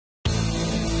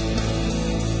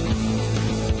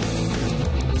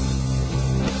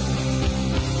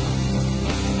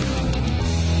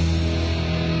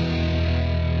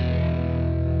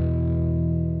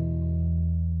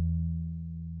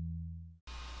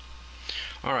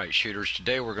All right, shooters,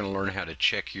 today we're going to learn how to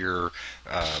check your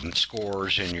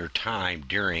scores and your time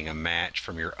during a match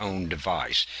from your own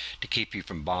device to keep you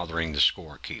from bothering the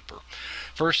scorekeeper.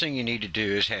 First thing you need to do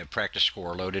is have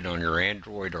Practiscore loaded on your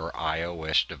Android or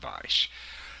iOS device.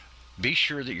 Be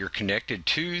sure that you're connected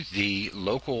to the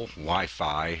local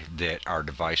Wi-Fi that our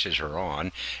devices are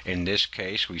on. In this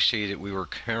case, we see that we were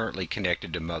currently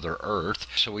connected to Mother Earth,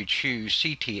 so we choose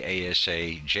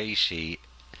CTASA JC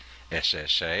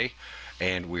SSA,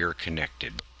 and we are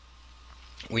connected.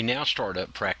 We now start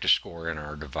up Practiscore in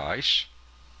our device,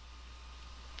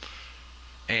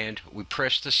 and we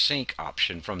press the sync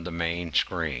option from the main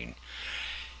screen.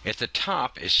 At the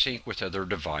top is sync with other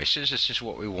devices. This is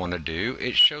what we want to do.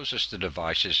 It shows us the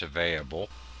devices available.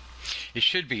 It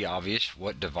should be obvious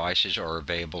what devices are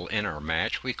available in our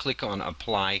match. We click on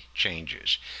Apply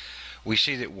Changes. We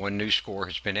see that one new score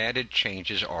has been added.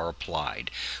 Changes are applied.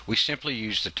 We simply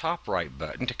use the top right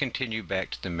button to continue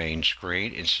back to the main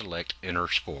screen and select Enter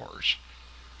Scores.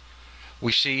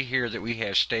 We see here that we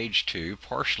have Stage 2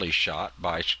 partially shot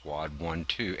by Squad 1,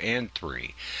 2, and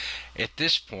 3. At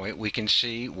this point, we can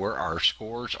see where our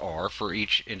scores are for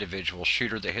each individual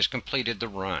shooter that has completed the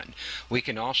run. We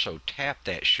can also tap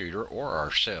that shooter or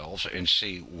ourselves and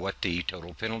see what the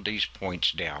total penalties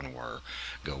points down were.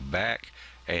 Go back.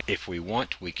 If we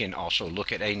want, we can also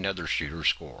look at another shooter's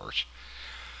scores.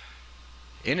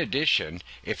 In addition,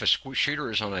 if a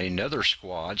shooter is on another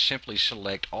squad, simply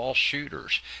select all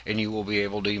shooters, and you will be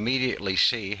able to immediately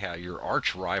see how your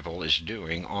arch rival is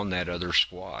doing on that other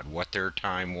squad, what their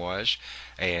time was,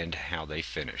 and how they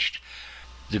finished.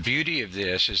 The beauty of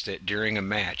this is that during a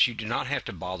match, you do not have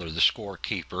to bother the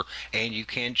scorekeeper, and you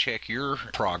can check your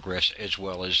progress as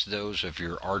well as those of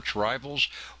your arch rivals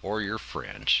or your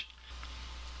friends.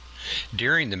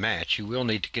 During the match, you will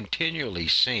need to continually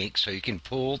sync so you can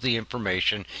pull the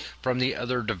information from the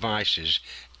other devices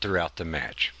throughout the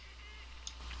match.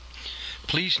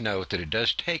 Please note that it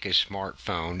does take a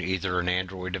smartphone, either an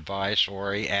Android device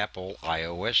or an Apple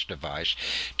iOS device,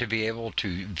 to be able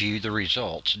to view the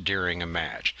results during a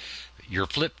match. Your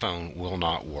flip phone will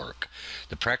not work.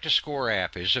 The Practiscore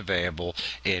app is available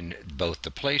in both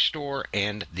the Play Store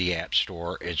and the App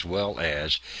Store, as well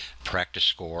as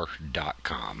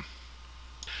Practiscore.com.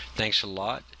 Thanks a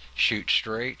lot. Shoot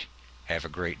straight. Have a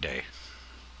great day.